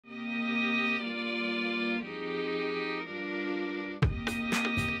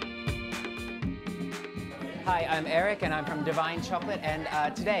Hi, I'm Eric and I'm from Divine Chocolate, and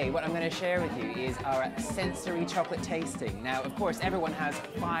today what I'm going to share with you is our sensory chocolate tasting. Now, of course, everyone has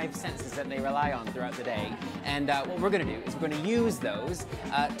 5 senses that they rely on throughout the day, and what we're going to do is we're going to use those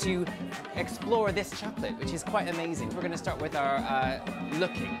to explore this chocolate, which is quite amazing. We're going to start with our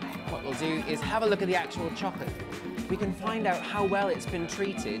looking. What we'll do is have a look at the actual chocolate. We can find out how well it's been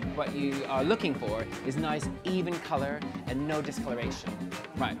treated. What you are looking for is nice, even color and no discoloration.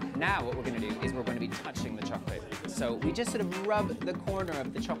 Right, now what we're going to do is we're going to be touching the chocolate. So we just sort of rub the corner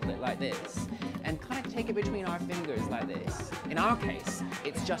of the chocolate like this and kind of take it between our fingers like this. In our case,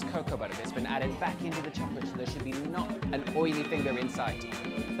 it's just cocoa butter that's been added back into the chocolate, so there should be not an oily finger inside.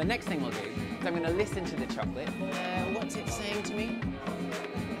 The next thing we'll do is I'm going to listen to the chocolate. What's it saying to me?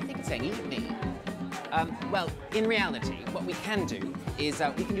 I think it's saying eat me. Well, in reality, what we can do is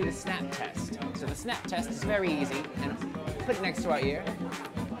we can do the snap test. So the snap test is very easy, and put it next to our ear,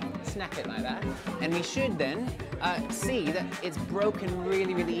 snap it like that, and we should then see that it's broken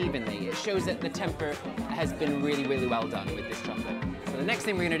really, really evenly. It shows that the temper has been really, really well done with this chocolate. So the next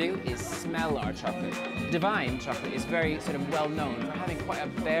thing we're going to do is smell our chocolate. Divine chocolate is very sort of well known for having quite a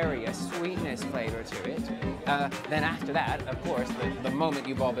berry, a sweetness flavor to it. Then after that, of course, the moment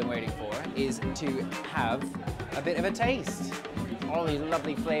you've all been waiting for is to have a bit of a taste. All these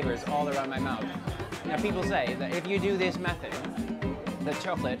lovely flavors all around my mouth. Now, people say that if you do this method, the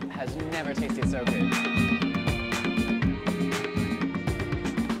chocolate has never tasted so good.